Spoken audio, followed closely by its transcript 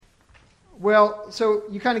Well, so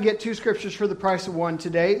you kind of get two scriptures for the price of one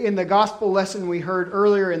today. In the gospel lesson we heard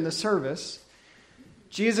earlier in the service,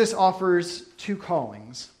 Jesus offers two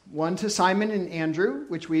callings. One to Simon and Andrew,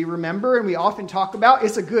 which we remember and we often talk about.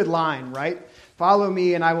 It's a good line, right? Follow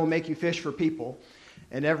me and I will make you fish for people.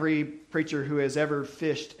 And every preacher who has ever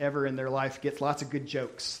fished ever in their life gets lots of good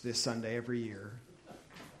jokes this Sunday every year.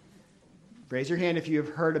 Raise your hand if you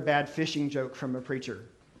have heard a bad fishing joke from a preacher.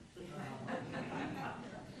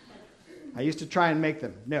 I used to try and make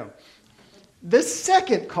them. No. This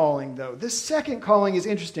second calling, though, is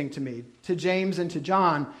interesting to me, to James and to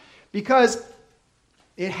John, because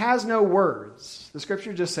it has no words. The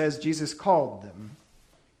scripture just says Jesus called them.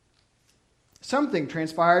 Something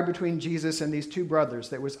transpired between Jesus and these two brothers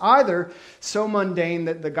that was either so mundane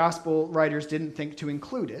that the gospel writers didn't think to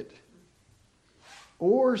include it,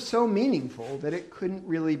 or so meaningful that it couldn't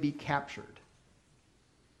really be captured.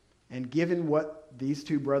 And given what these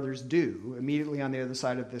two brothers do immediately on the other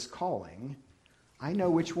side of this calling, I know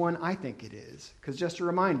which one I think it is. Because just a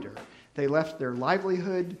reminder, they left their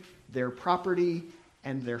livelihood, their property,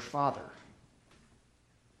 and their father.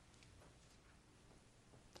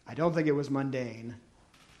 I don't think it was mundane.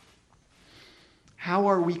 How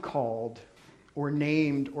are we called or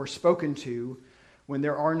named or spoken to when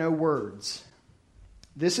there are no words?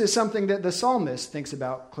 This is something that the psalmist thinks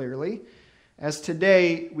about clearly, as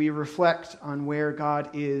today we reflect on where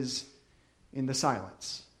God is in the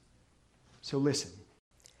silence. So listen.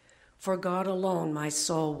 For God alone my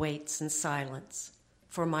soul waits in silence,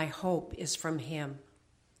 for my hope is from him.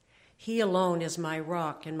 He alone is my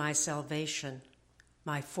rock and my salvation,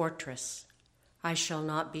 my fortress. I shall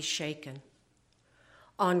not be shaken.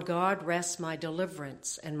 On God rests my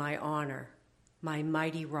deliverance and my honor, my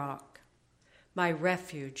mighty rock. My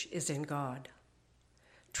refuge is in God.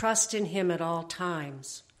 Trust in him at all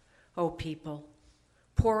times, O people.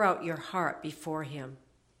 Pour out your heart before him.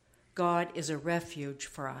 God is a refuge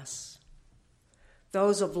for us.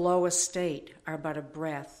 Those of low estate are but a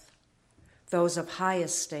breath. Those of high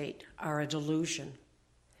estate are a delusion.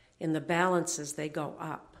 In the balances they go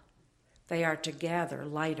up. They are together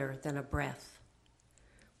lighter than a breath.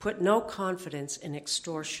 Put no confidence in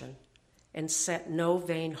extortion, and set no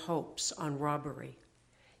vain hopes on robbery.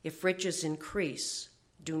 If riches increase,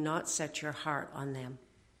 do not set your heart on them.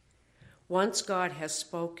 Once God has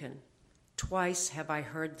spoken, twice have I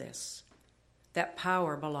heard this, that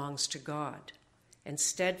power belongs to God, and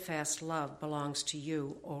steadfast love belongs to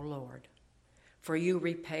you, O Lord, for you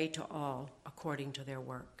repay to all according to their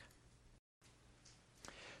work.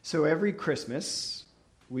 So every Christmas,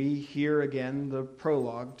 we hear again the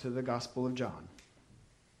prologue to the Gospel of John.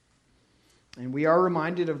 And we are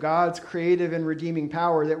reminded of God's creative and redeeming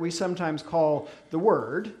power that we sometimes call the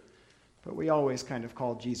Word, but we always kind of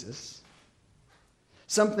call Jesus.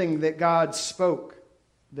 Something that God spoke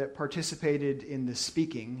that participated in the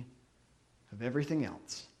speaking of everything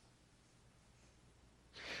else.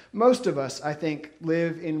 Most of us, I think,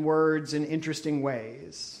 live in words in interesting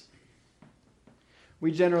ways.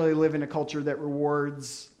 We generally live in a culture that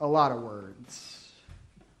rewards a lot of words.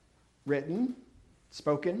 Written,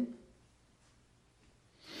 spoken.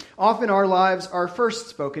 Often our lives are first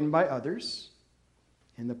spoken by others,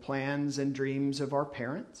 in the plans and dreams of our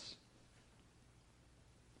parents,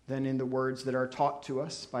 then in the words that are taught to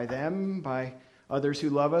us by them, by others who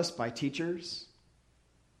love us, by teachers,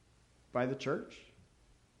 by the church.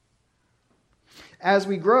 As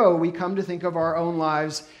we grow, we come to think of our own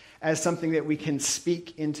lives as something that we can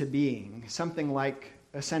speak into being, something like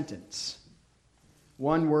a sentence.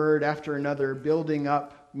 One word after another, building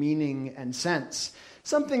up meaning and sense.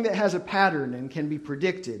 Something that has a pattern and can be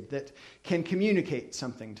predicted, that can communicate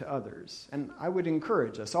something to others. And I would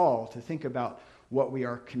encourage us all to think about what we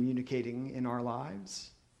are communicating in our lives.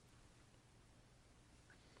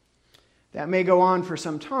 That may go on for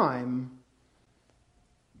some time,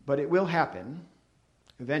 but it will happen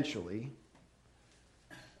eventually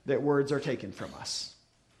that words are taken from us.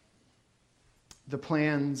 The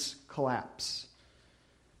plans collapse.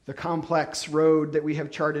 The complex road that we have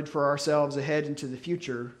charted for ourselves ahead into the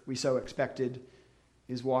future we so expected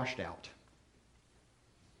is washed out.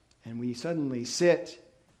 And we suddenly sit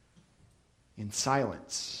in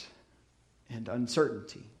silence and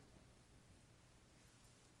uncertainty.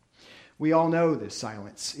 We all know this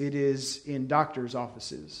silence. It is in doctors'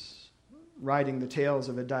 offices, writing the tales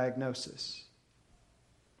of a diagnosis.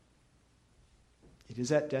 It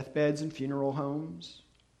is at deathbeds and funeral homes.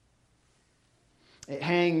 It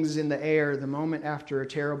hangs in the air the moment after a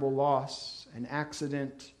terrible loss, an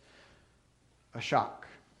accident, a shock.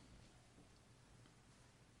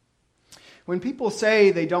 When people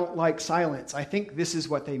say they don't like silence, I think this is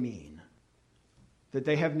what they mean. that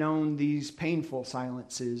they have known these painful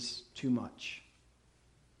silences too much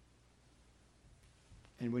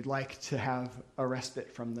and would like to have a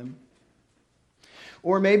respite from them.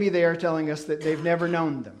 Or maybe they are telling us that they've never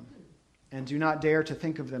known them and do not dare to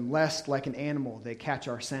think of them, lest, like an animal, they catch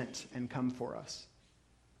our scent and come for us.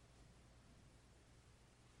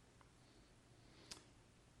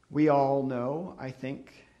 We all know, I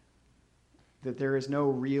think, that there is no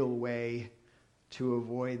real way to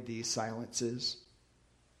avoid these silences.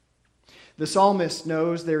 The psalmist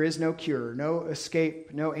knows there is no cure, no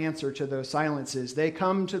escape, no answer to those silences. They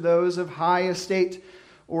come to those of high estate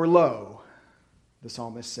or low, the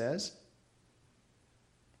psalmist says.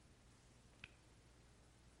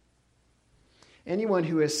 Anyone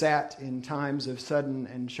who has sat in times of sudden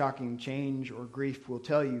and shocking change or grief will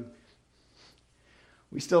tell you,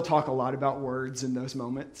 we still talk a lot about words in those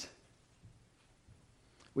moments.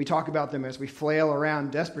 We talk about them as we flail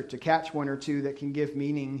around, desperate to catch one or two that can give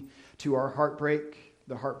meaning to our heartbreak,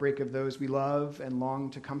 the heartbreak of those we love and long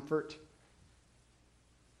to comfort.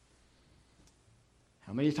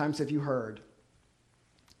 How many times have you heard,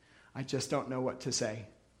 I just don't know what to say?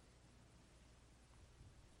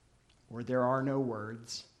 Or there are no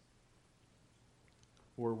words.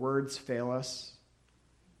 Or words fail us.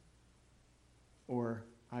 Or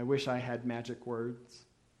I wish I had magic words.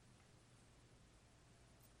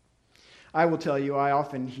 I will tell you, I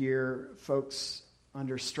often hear folks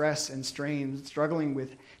under stress and strain struggling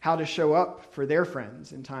with how to show up for their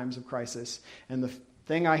friends in times of crisis. And the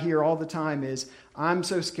thing I hear all the time is, I'm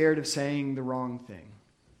so scared of saying the wrong thing.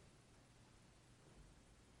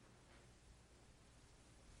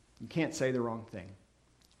 You can't say the wrong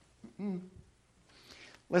thing.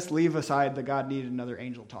 Let's leave aside the God needed another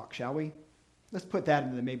angel talk, shall we? Let's put that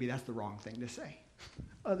into maybe that's the wrong thing to say.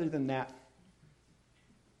 Other than that,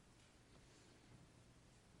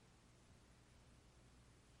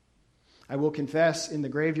 I will confess, in the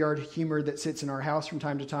graveyard humor that sits in our house from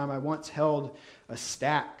time to time, I once held a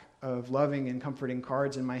stack of loving and comforting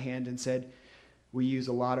cards in my hand and said, we use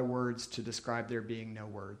a lot of words to describe there being no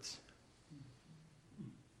words.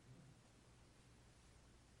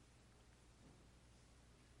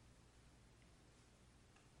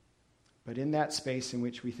 But in that space in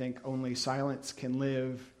which we think only silence can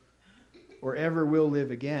live or ever will live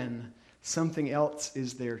again, something else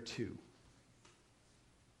is there too.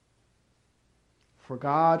 For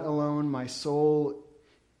God alone my soul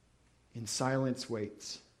in silence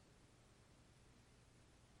waits.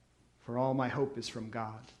 For all my hope is from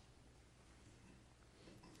God.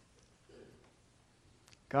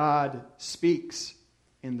 God speaks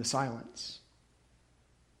in the silence.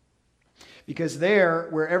 Because there,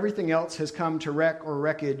 where everything else has come to wreck or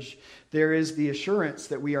wreckage, there is the assurance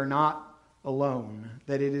that we are not alone,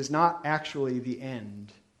 that it is not actually the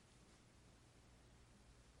end.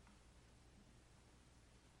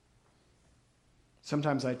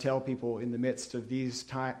 Sometimes I tell people in the midst of these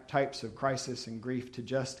types of crisis and grief to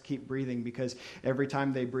just keep breathing, because every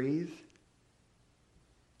time they breathe,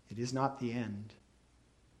 it is not the end.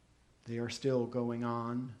 They are still going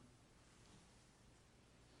on.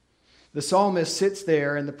 The psalmist sits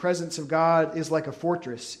there, and the presence of God is like a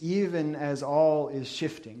fortress, even as all is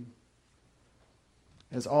shifting,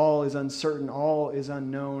 as all is uncertain, all is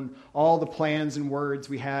unknown, all the plans and words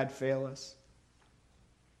we had fail us.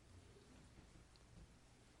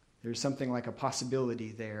 There's something like a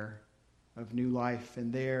possibility there of new life,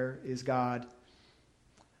 and there is God.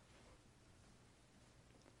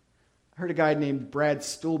 I heard a guy named Brad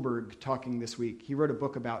Stulberg talking this week. He wrote a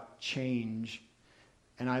book about change.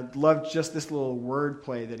 And I loved just this little word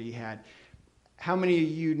play that he had. How many of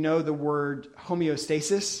you know the word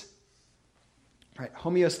homeostasis? Right,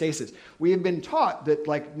 homeostasis. We have been taught that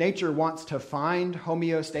like nature wants to find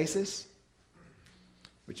homeostasis,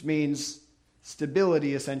 which means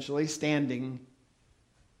stability, essentially, standing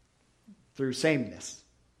through sameness.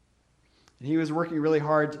 And he was working really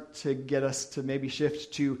hard to get us to maybe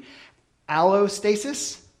shift to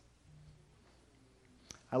allostasis.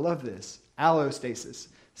 I love this. Allostasis,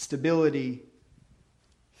 stability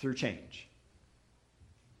through change.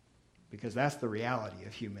 Because that's the reality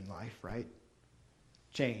of human life, right?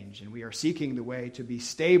 Change. And we are seeking the way to be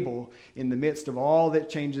stable in the midst of all that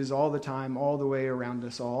changes all the time, all the way around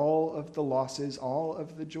us, all of the losses, all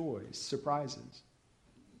of the joys, surprises.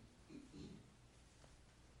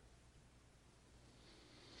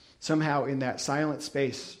 Somehow in that silent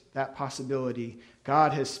space, that possibility,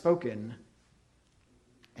 God has spoken,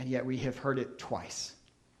 and yet we have heard it twice.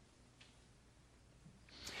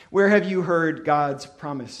 Where have you heard God's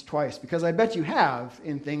promise twice? Because I bet you have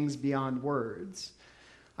in things beyond words.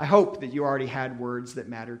 I hope that you already had words that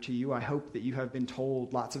matter to you. I hope that you have been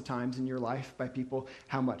told lots of times in your life by people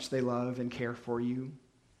how much they love and care for you.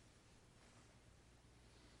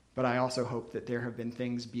 But I also hope that there have been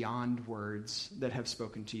things beyond words that have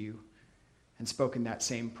spoken to you and spoken that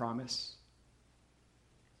same promise.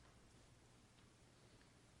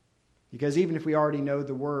 Because even if we already know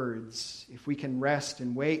the words, if we can rest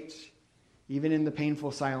and wait, even in the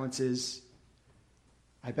painful silences,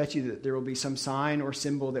 I bet you that there will be some sign or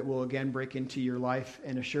symbol that will again break into your life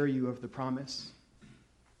and assure you of the promise.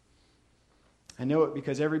 I know it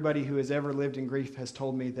because everybody who has ever lived in grief has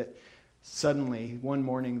told me that suddenly, one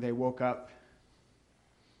morning, they woke up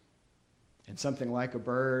and something like a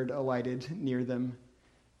bird alighted near them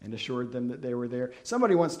and assured them that they were there.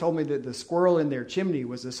 Somebody once told me that the squirrel in their chimney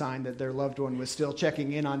was a sign that their loved one was still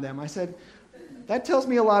checking in on them. I said, that tells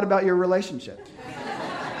me a lot about your relationship.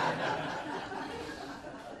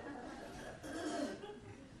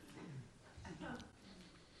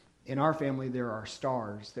 In our family, there are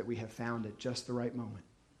stars that we have found at just the right moment.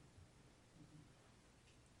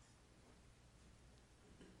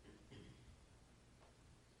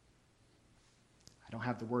 I don't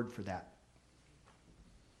have the word for that.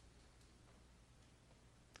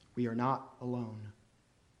 We are not alone.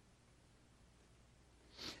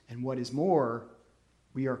 And what is more,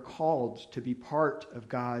 we are called to be part of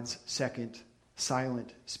God's second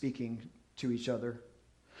silent speaking to each other,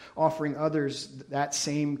 offering others that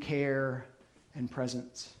same care and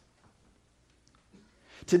presence.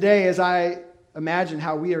 Today, as I imagine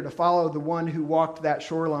how we are to follow the one who walked that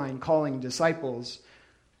shoreline calling disciples,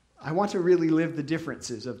 I want to really live the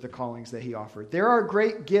differences of the callings that he offered. There are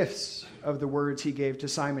great gifts of the words he gave to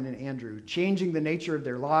Simon and Andrew, changing the nature of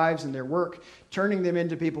their lives and their work, turning them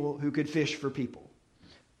into people who could fish for people.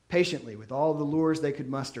 Patiently, with all the lures they could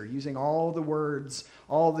muster, using all the words,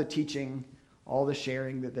 all the teaching, all the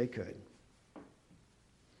sharing that they could.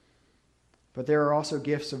 But there are also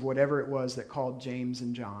gifts of whatever it was that called James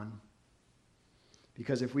and John.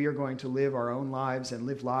 Because if we are going to live our own lives and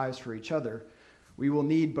live lives for each other, we will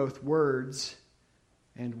need both words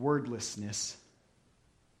and wordlessness.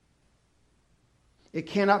 It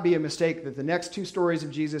cannot be a mistake that the next two stories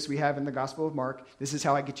of Jesus we have in the Gospel of Mark, this is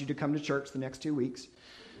how I get you to come to church the next 2 weeks.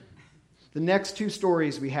 The next two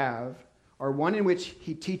stories we have are one in which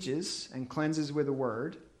he teaches and cleanses with a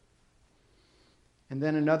word, and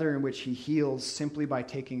then another in which he heals simply by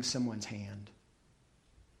taking someone's hand.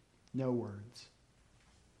 No words.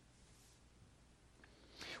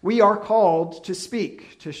 We are called to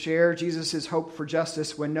speak, to share Jesus' hope for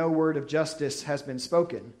justice when no word of justice has been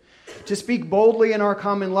spoken. To speak boldly in our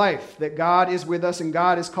common life that God is with us and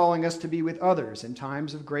God is calling us to be with others in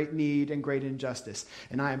times of great need and great injustice.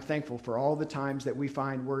 And I am thankful for all the times that we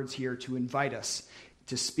find words here to invite us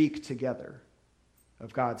to speak together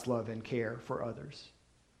of God's love and care for others.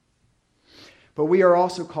 But we are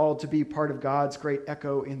also called to be part of God's great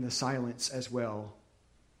echo in the silence as well,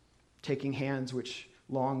 taking hands which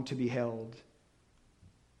long to be held,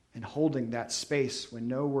 and holding that space when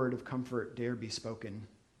no word of comfort dare be spoken.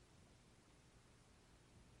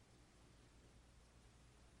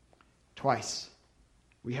 Twice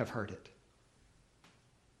we have heard it.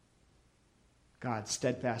 God's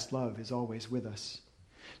steadfast love is always with us.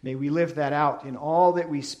 May we live that out in all that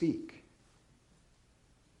we speak,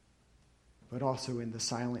 but also in the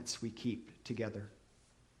silence we keep together,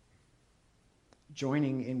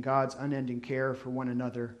 joining in God's unending care for one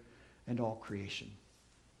another and all creation.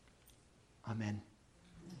 Amen.